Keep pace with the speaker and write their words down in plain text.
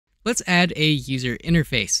let's add a user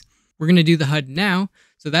interface. We're going to do the HUD now,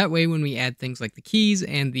 so that way when we add things like the keys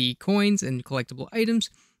and the coins and collectible items,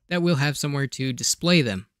 that we'll have somewhere to display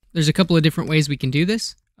them. There's a couple of different ways we can do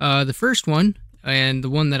this. The first one, and the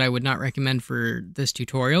one that I would not recommend for this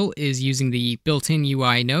tutorial, is using the built-in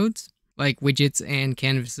UI nodes, like widgets and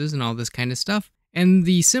canvases and all this kind of stuff. And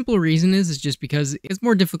the simple reason is just because it's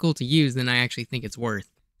more difficult to use than I actually think it's worth.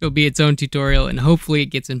 It'll be its own tutorial, and hopefully it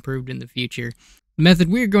gets improved in the future. The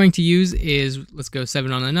method we're going to use is, let's go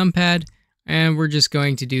 7 on the numpad, and we're just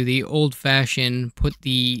going to do the old-fashioned put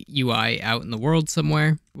the UI out in the world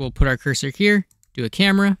somewhere. We'll put our cursor here, do a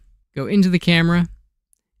camera, go into the camera,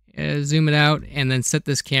 zoom it out, and then set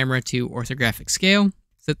this camera to orthographic scale.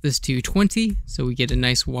 Set this to 20 so we get a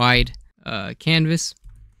nice wide canvas.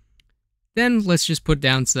 Then let's just put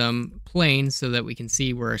down some planes so that we can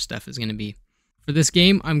see where our stuff is going to be. For this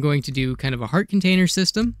game, I'm going to do kind of a heart container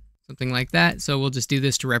system, something like that. So we'll just do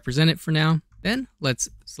this to represent it for now. Then let's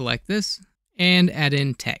select this and add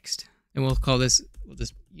in text. And we'll call this, we'll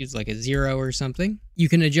just use like a 0 or something. You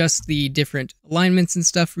can adjust the different alignments and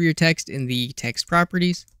stuff for your text in the text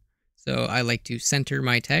properties. So I like to center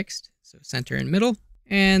my text. So center and middle.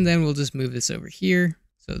 And then we'll just move this over here.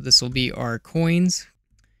 So this will be our coins.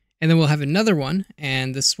 And then we'll have another one,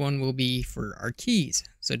 and this one will be for our keys.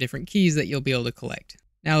 So different keys that you'll be able to collect.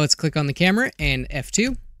 Now let's click on the camera and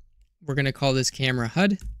F2. We're going to call this camera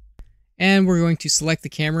HUD. And we're going to select the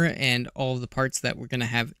camera and all of the parts that we're going to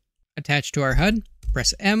have attached to our HUD.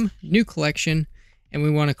 Press M, new collection, and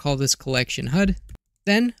we want to call this collection HUD.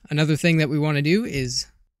 Then another thing that we want to do is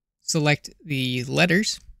select the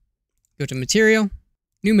letters. Go to material,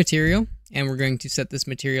 new material, and we're going to set this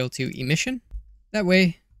material to emission. That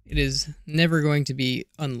way, it is never going to be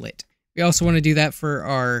unlit. We also want to do that for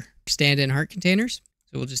our stand-in heart containers.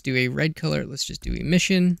 So we'll just do a red color. Let's just do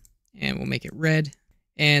emission, and we'll make it red.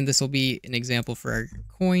 And this will be an example for our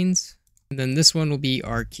coins. And then this one will be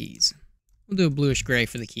our keys. We'll do a bluish gray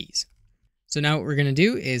for the keys. So now what we're going to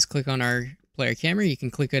do is click on our player camera. You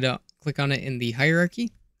can click on it in the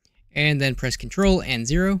hierarchy, and then press Control and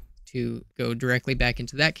 0 to go directly back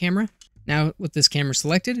into that camera. Now, with this camera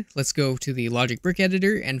selected, let's go to the Logic Brick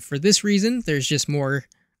Editor, and for this reason, there's just more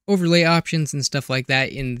overlay options and stuff like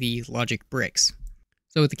that in the Logic Bricks.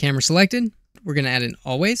 So with the camera selected, we're going to add an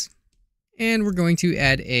always, and we're going to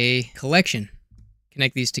add a collection.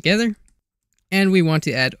 Connect these together, and we want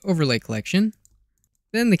to add overlay collection.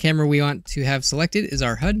 Then the camera we want to have selected is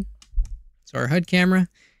our HUD, so our HUD camera,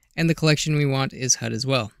 and the collection we want is HUD as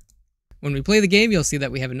well. When we play the game, you'll see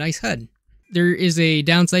that we have a nice HUD. There is a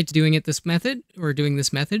downside to doing this method.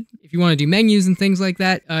 If you want to do menus and things like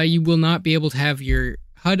that, you will not be able to have your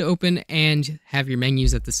HUD open and have your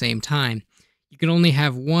menus at the same time. You can only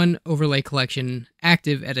have one overlay collection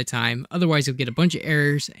active at a time, otherwise you'll get a bunch of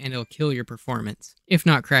errors and it'll kill your performance, if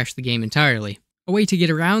not crash the game entirely. A way to get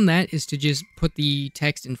around that is to just put the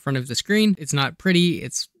text in front of the screen. It's not pretty,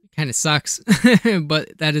 it's kind of sucks,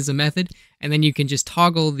 but that is a method. And then you can just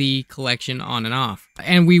toggle the collection on and off.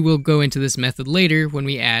 And we will go into this method later when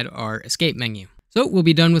we add our escape menu. So we'll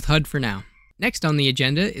be done with HUD for now. Next on the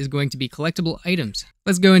agenda is going to be collectible items.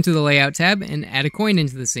 Let's go into the layout tab and add a coin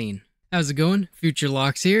into the scene. How's it going? Future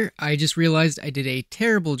Locks here. I just realized I did a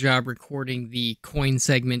terrible job recording the coin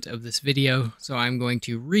segment of this video, so I'm going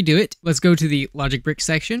to redo it. Let's go to the Logic Brick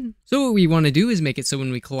section. So what we want to do is make it so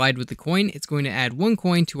when we collide with the coin, it's going to add one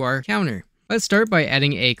coin to our counter. Let's start by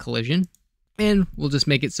adding a collision, and we'll just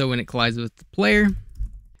make it so when it collides with the player,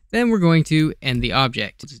 then we're going to end the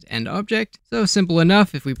object. Just end object. So simple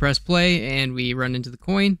enough, if we press play and we run into the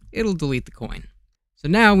coin, it'll delete the coin. So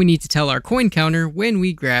now we need to tell our coin counter when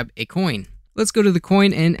we grab a coin. Let's go to the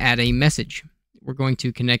coin and add a message. We're going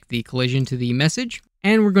to connect the collision to the message,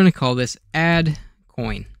 and we're going to call this add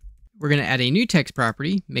coin. We're going to add a new text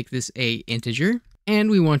property, make this a integer, and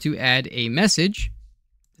we want to add a message.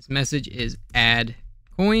 This message is add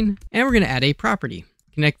coin, and we're going to add a property.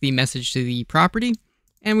 Connect the message to the property,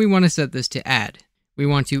 and we want to set this to add. We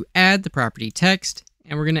want to add the property text,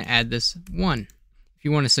 and we're going to add this 1. If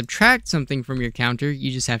you want to subtract something from your counter, you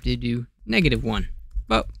just have to do -1.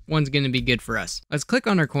 But 1's going to be good for us. Let's click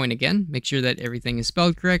on our coin again, make sure that everything is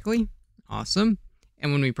spelled correctly. Awesome.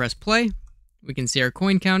 And when we press play, we can see our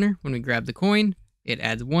coin counter. When we grab the coin, it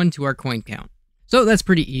adds 1 to our coin count. So that's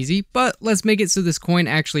pretty easy, but let's make it so this coin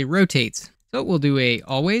actually rotates. So we'll do a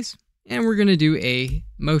always, and we're going to do a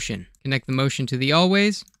motion. Connect the motion to the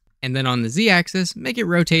always, and then on the z-axis, make it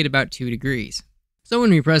rotate about 2 degrees. So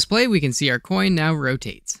when we press play, we can see our coin now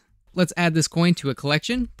rotates. Let's add this coin to a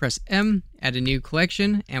collection. Press M, add a new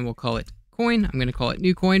collection, and we'll call it coin. I'm going to call it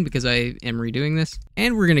new coin because I am redoing this.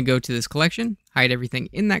 And we're going to go to this collection, hide everything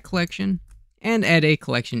in that collection, and add a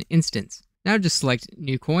collection instance. Now just select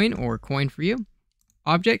new coin or coin for you.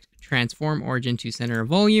 Object, transform origin to center of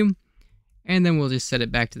volume. And then we'll just set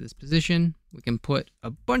it back to this position. We can put a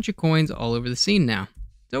bunch of coins all over the scene now.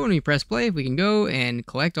 So when we press play, we can go and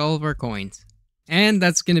collect all of our coins. And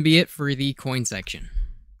that's going to be it for the coin section.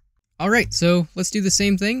 Alright, so let's do the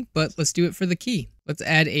same thing, but let's do it for the key. Let's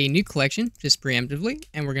add a new collection, just preemptively,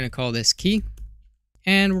 and we're going to call this key.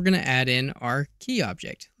 And we're going to add in our key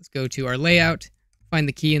object. Let's go to our layout, find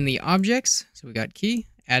the key in the objects. So we got key,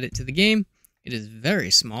 add it to the game. It is very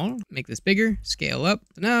small. Make this bigger, scale up.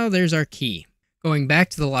 So now there's our key. Going back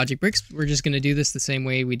to the logic bricks, we're just going to do this the same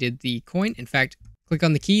way we did the coin. In fact, click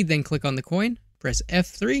on the key, then click on the coin, press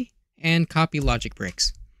F3, and copy logic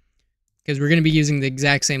bricks. Because we're going to be using the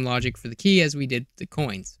exact same logic for the key as we did the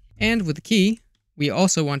coins. And with the key, we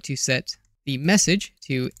also want to set the message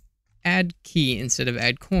to add key instead of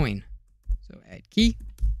add coin. So add key.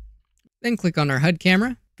 Then click on our HUD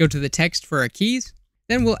camera, go to the text for our keys.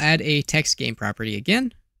 Then we'll add a text game property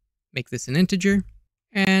again. Make this an integer.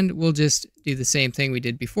 And we'll just do the same thing we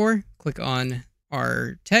did before. Click on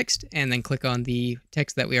our text and then click on the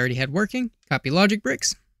text that we already had working. Copy logic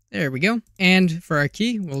bricks. There we go. And for our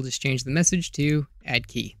key, we'll just change the message to add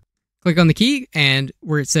key. Click on the key, and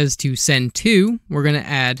where it says to send to, we're going to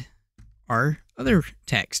add our other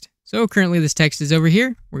text. So currently this text is over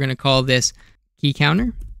here. We're going to call this key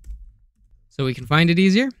counter so we can find it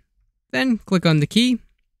easier. Then click on the key,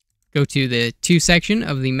 go to the to section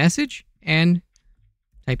of the message, and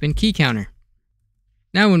type in key counter.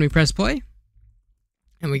 Now when we press play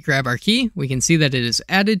and we grab our key, we can see that it is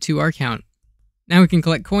added to our count. Now we can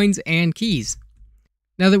collect coins and keys.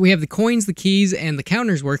 Now that we have the coins, the keys, and the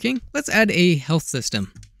counters working, let's add a health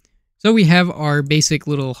system. So we have our basic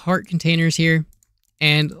little heart containers here,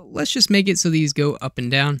 and let's just make it so these go up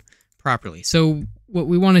and down properly. So what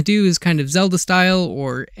we want to do is kind of Zelda style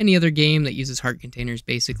or any other game that uses heart containers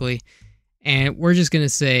basically. And we're just going to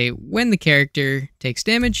say when the character takes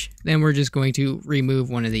damage, then we're just going to remove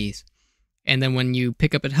one of these. And then when you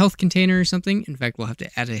pick up a health container or something, in fact, we'll have to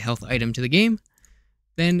add a health item to the game,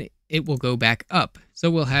 then it will go back up. So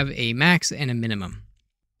we'll have a max and a minimum.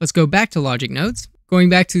 Let's go back to logic nodes. Going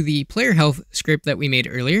back to the player health script that we made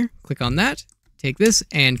earlier, click on that, take this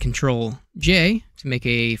and Control J to make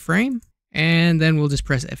a frame, and then we'll just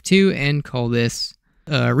press F2 and call this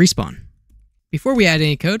respawn. Before we add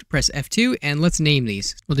any code, press F2 and let's name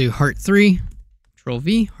these. We'll do heart 3, Control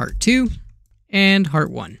V, heart 2, and heart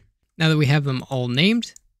 1. Now that we have them all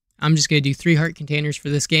named, I'm just going to do 3 heart containers for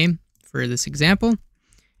this game, for this example.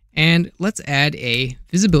 And let's add a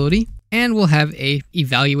visibility, and we'll have a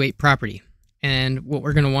evaluate property. And what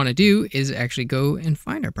we're going to want to do is actually go and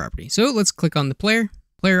find our property. So let's click on the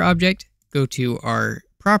player object, go to our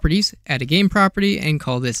properties, add a game property, and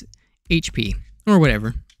call this HP, or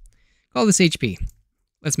whatever. Call this HP.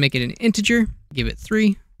 Let's make it an integer, give it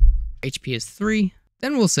 3. HP is 3.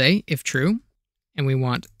 Then we'll say, if true, and we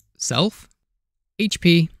want self,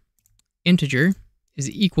 HP integer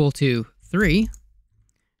is equal to 3,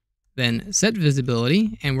 then set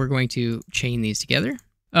visibility, and we're going to chain these together.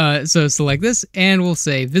 So select this, and we'll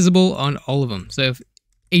say visible on all of them. So if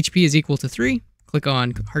HP is equal to 3, click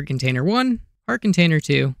on heart container 1, heart container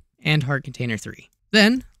 2, and heart container 3.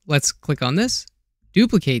 Then let's click on this,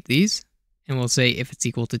 duplicate these, and we'll say if it's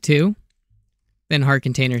equal to 2, then heart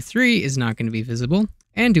container 3 is not going to be visible,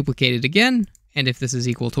 and duplicate it again, and if this is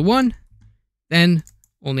equal to 1, then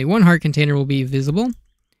only one heart container will be visible,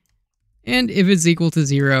 and if it's equal to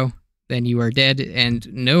 0, then you are dead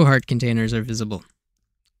and no heart containers are visible.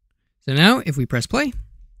 So now if we press play,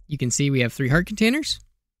 you can see we have 3 heart containers.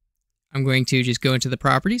 I'm going to just go into the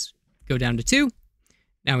properties, go down to 2.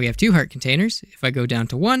 Now we have 2 heart containers. If I go down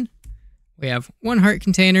to 1, we have 1 heart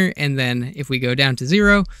container, and then if we go down to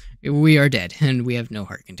 0, we are dead and we have no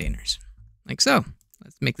heart containers. Like so.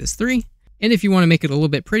 Let's make this 3. And if you want to make it a little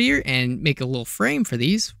bit prettier and make a little frame for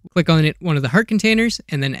these, click on it, one of the heart containers,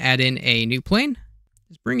 and then add in a new plane.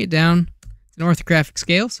 Just bring it down to an orthographic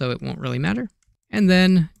scale so it won't really matter. And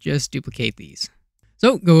then just duplicate these.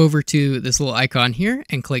 So go over to this little icon here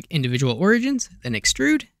and click individual origins, then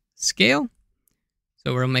extrude, scale.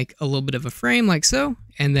 So we'll make a little bit of a frame like so,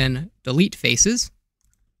 and then delete faces.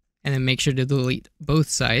 And then make sure to delete both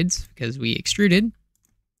sides because we extruded,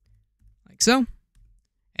 like so.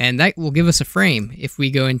 And that will give us a frame. If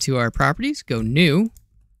we go into our properties, go new,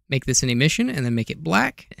 make this an emission, and then make it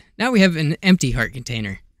black. Now we have an empty heart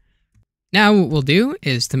container. Now what we'll do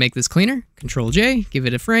is to make this cleaner, Control J, give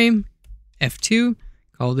it a frame, F2,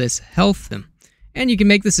 call this health, And you can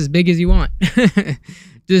make this as big as you want,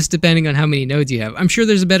 just depending on how many nodes you have. I'm sure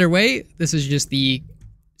there's a better way. This is just the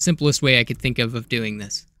simplest way I could think of doing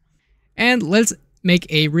this. And let's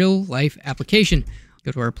make a real life application.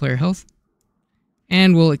 Go to our player health,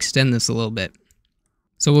 and we'll extend this a little bit.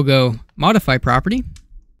 So we'll go modify property,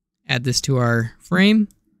 add this to our frame.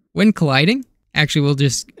 When colliding, actually we'll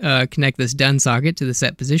just connect this done socket to the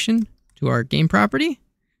set position to our game property,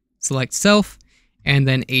 select self, and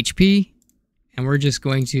then HP, and we're just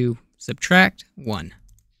going to subtract 1.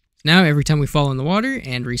 So now every time we fall in the water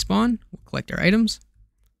and respawn, we'll collect our items,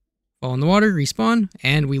 fall in the water, respawn,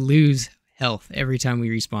 and we lose health every time we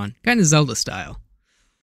respawn. Kind of Zelda style.